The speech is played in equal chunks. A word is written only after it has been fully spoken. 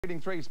Reading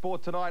 3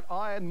 Sport tonight,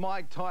 Iron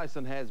Mike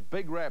Tyson has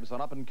big raps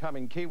on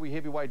up-and-coming Kiwi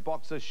heavyweight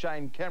boxer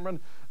Shane Cameron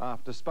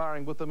after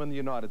sparring with him in the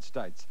United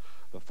States.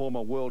 The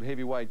former world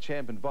heavyweight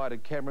champ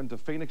invited Cameron to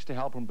Phoenix to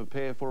help him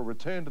prepare for a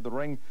return to the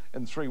ring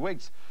in 3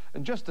 weeks.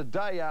 And just a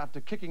day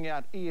after kicking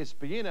out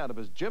ESPN out of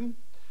his gym,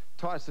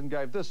 Tyson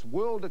gave this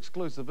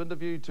world-exclusive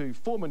interview to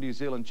former New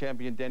Zealand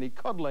champion Danny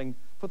Codling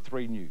for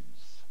 3 News.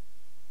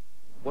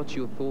 What's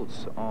your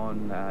thoughts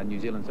on New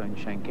Zealand's own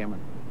Shane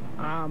Cameron?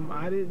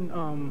 I didn't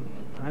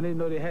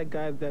know they had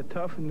guys that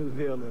tough in New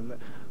Zealand.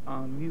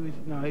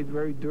 He's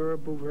very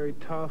durable, very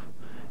tough,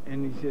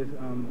 and he's just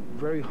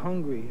very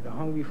hungry. The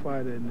hungry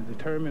fighter and the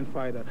determined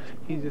fighter.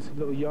 He's just a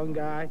little young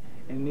guy,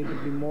 and needs to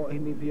be more. He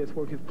needs to just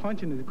work. His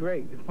punching is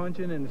great. His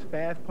punching and his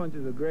fast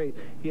punches are great.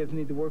 He just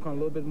needs to work on a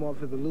little bit more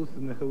of his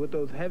elusiveness. So with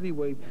those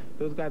heavyweights,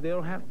 those guys, they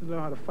don't have to learn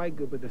how to fight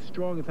good, but they're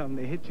strong as something.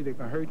 They hit you, they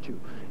can hurt you.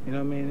 You know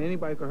what I mean?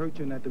 Anybody can hurt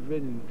you in that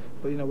division.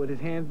 But you know, with his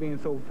hands being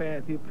so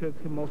fast, he'll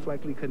most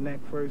likely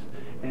connect first,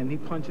 and he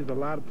punches a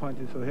lot of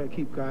punches, so he'll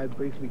keep guys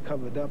basically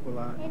covered up a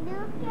lot.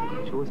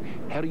 Sure.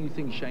 How do you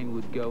think Shane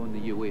would go in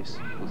the US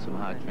with some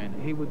hard training?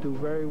 He would do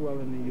very well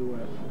in the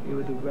US. He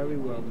would do very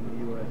well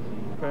in the US.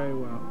 Very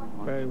well.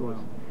 Very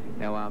well.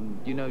 Now,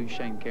 you know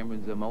Shane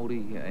Cameron's a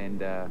Māori,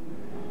 and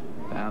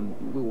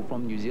we're all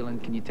from New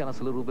Zealand. Can you tell us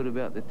a little bit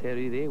about the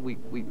tattoo there?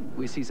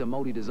 We see some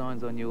Māori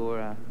designs on your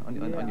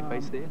on your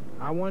face there.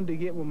 I wanted to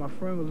get, when my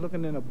friend was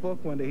looking in a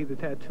book one day. He's a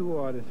tattoo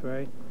artist,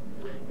 right?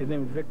 His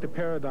name is Victor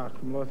Paradox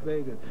from Las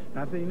Vegas. And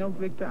I said, you know,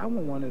 Victor, I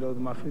want one of those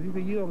in my face. He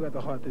said, you don't got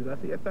the heart to do that.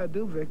 I said, yes, I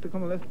do, Victor.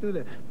 Come on, let's do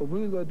that. But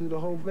we were going to do the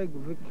whole face,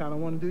 but Victor kind of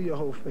want to do your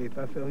whole face.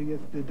 I said, he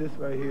just did this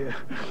right here.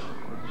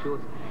 Sure.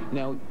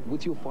 Now,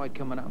 with your fight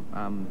coming up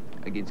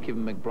against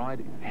Kevin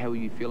McBride, how are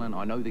you feeling?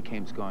 I know the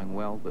camp's going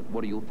well, but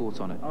what are your thoughts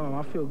on it? Oh,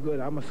 I feel good.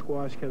 I'm a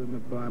squash Kevin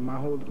McBride. My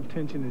whole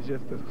intention is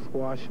just to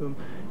squash him.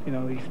 You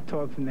know, he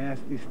talks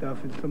nasty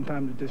stuff, and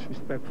sometimes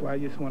disrespectful. I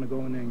just want to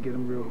go in there and get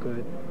him real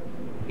good.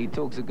 He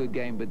talks a good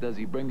game, but does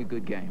he bring a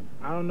good game?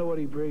 I don't know what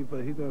he brings,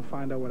 but he's going to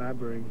find out what I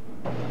bring.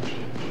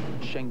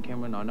 Shane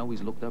Cameron, I know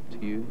he's looked up to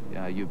you.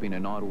 You've been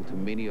an idol to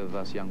many of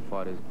us young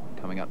fighters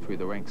coming up through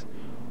the ranks.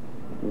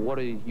 What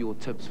are your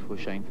tips for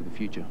Shane for the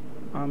future?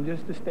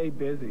 Just to stay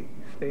busy,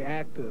 stay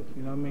active,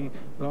 you know what I mean?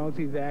 As long as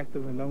he's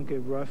active and don't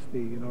get rusty,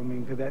 you know what I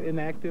mean? Because that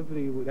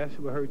inactivity, that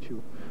should hurt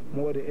you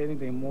more than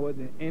anything, more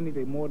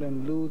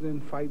than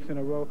losing fights in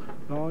a row.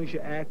 As long as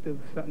you're active,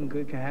 something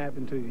good can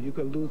happen to you. You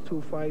could lose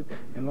 2 fights,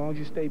 and as long as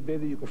you stay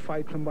busy, you can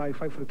fight somebody,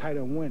 fight for the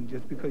title and win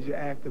just because you're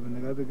active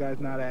and the other guy's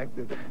not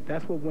active.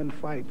 That's what wins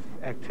fights.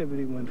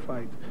 Activity wins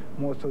fights,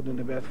 more so than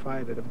the best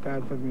fighter. The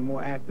guy's going to be a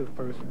more active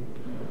person.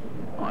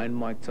 Iron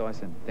Mike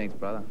Tyson, thanks,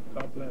 brother.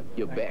 God bless.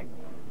 You're back.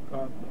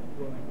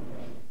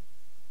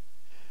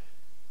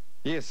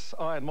 Yes,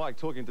 Iron Mike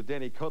talking to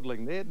Danny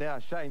Codling there. Now,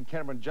 Shane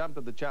Cameron jumped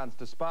at the chance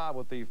to spar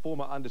with the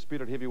former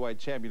undisputed heavyweight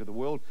champion of the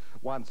world,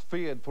 once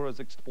feared for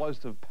his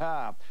explosive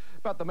power.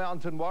 But the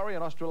Mountain Warrior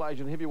and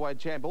Australasian heavyweight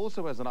champ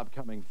also has an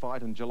upcoming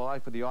fight in July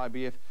for the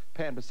IBF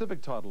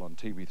Pan-Pacific title on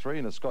TV3.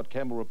 And as Scott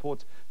Campbell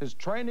reports, his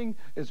training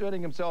is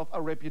earning himself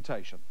a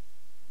reputation.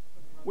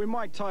 When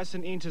Mike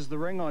Tyson enters the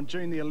ring on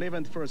June the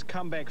 11th for his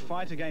comeback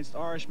fight against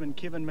Irishman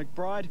Kevin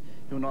McBride,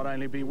 he'll not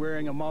only be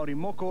wearing a Māori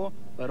moko,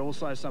 but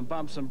also some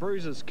bumps and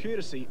bruises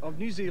courtesy of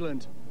New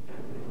Zealand.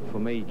 For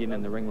me, getting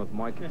in the ring with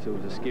Mike, it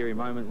was a scary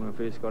moment when we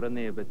first got in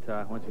there,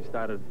 but once we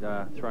started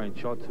throwing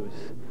shots, it was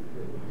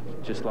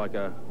just like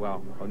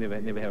well, I've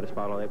never held a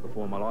spar like that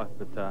before in my life,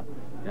 but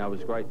you know, it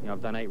was great. You know,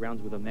 I've done 8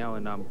 rounds with him now,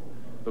 and I'm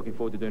looking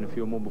forward to doing a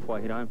few more before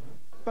I head home.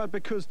 But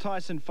because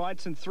Tyson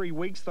fights in 3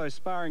 weeks, those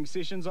sparring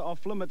sessions are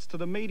off limits to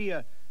the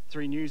media.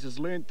 3 News has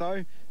learnt,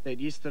 though, that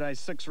yesterday's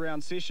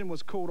 6-round session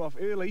was called off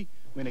early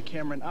when a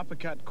Cameron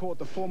uppercut caught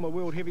the former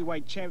world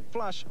heavyweight champ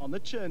flush on the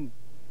chin.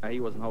 He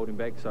wasn't holding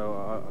back,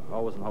 so I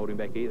wasn't holding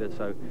back either,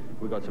 so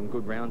we got some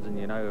good rounds, and,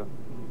 you know,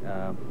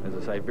 as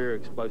I say, very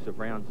explosive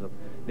rounds. I've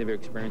never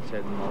experienced that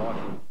in my life.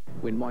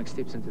 When Mike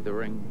steps into the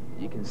ring,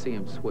 you can see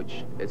him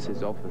switch. It's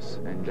his office,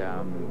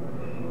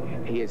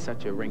 and he has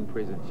such a ring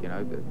presence, you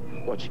know, that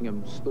watching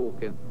him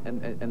stalk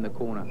in the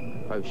corner,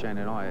 both Shane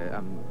and I,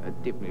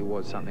 it definitely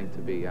was something to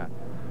be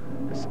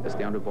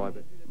astounded by.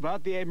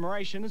 But the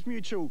admiration is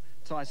mutual.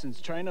 Tyson's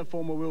trainer,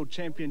 former world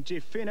champion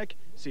Jeff Fennick,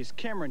 says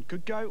Cameron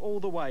could go all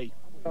the way.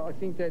 I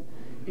think that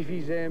if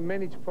he's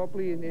managed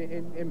properly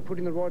and put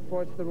in the right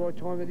fights at the right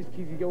time, that this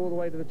kid could go all the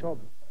way to the top.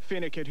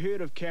 Fennick had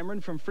heard of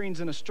Cameron from friends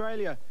in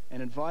Australia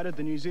and invited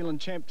the New Zealand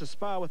champ to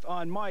spar with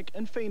Iron Mike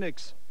in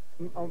Phoenix.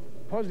 I'm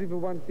positive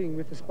of one thing,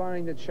 with the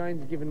sparring that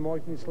Shane's given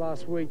Mike in this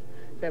last week,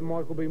 that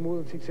Mike will be more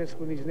than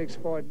successful in his next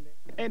fight.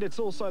 And it's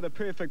also the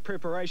perfect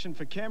preparation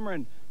for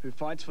Cameron, who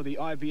fights for the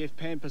IBF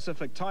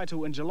Pan-Pacific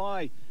title in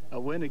July. A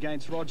win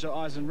against Roger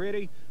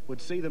Eisenready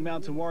would see the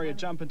Mountain Warrior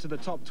jump into the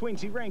top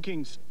 20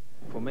 rankings.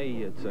 For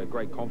me, it's a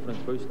great confidence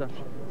booster,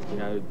 you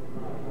know,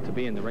 to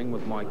be in the ring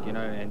with Mike, you know,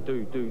 and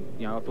you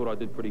know, I thought I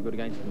did pretty good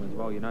against him as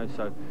well, you know,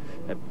 so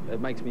it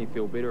makes me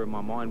feel better in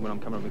my mind when I'm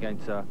coming up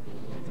against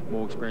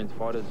more experienced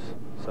fighters.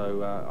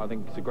 So I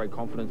think it's a great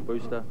confidence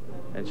booster,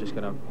 and it's just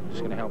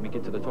gonna help me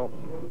get to the top.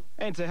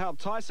 And to help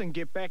Tyson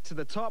get back to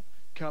the top,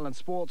 Cullen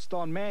Sports'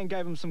 Don Mann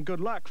gave him some good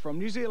luck from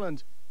New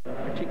Zealand.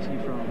 Protects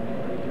you from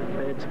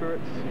bad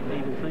spirits,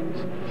 evil things.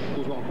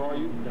 Who's going to call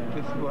you?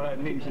 This is what I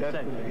need.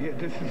 Yeah,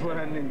 this is what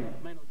I need.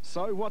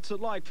 So what's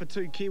it like for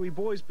two Kiwi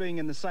boys being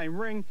in the same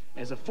ring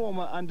as a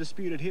former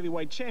undisputed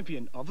heavyweight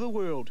champion of the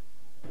world?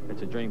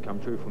 It's a dream come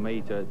true for me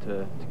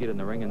to get in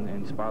the ring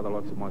and spar the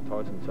likes of Mike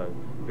Tyson, so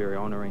very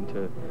honouring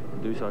to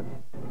do so.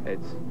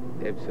 It's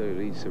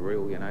absolutely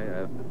surreal, you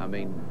know. I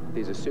mean,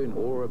 there's a certain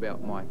aura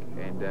about Mike,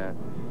 and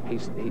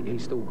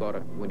he's still got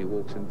it when he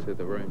walks into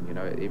the room, you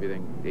know,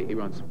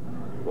 everyone's,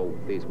 well,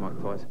 there's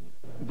Mike Tyson.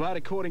 But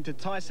according to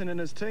Tyson and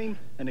his team,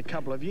 in a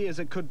couple of years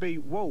it could be,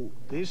 whoa,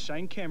 there's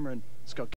Shane Cameron. Scott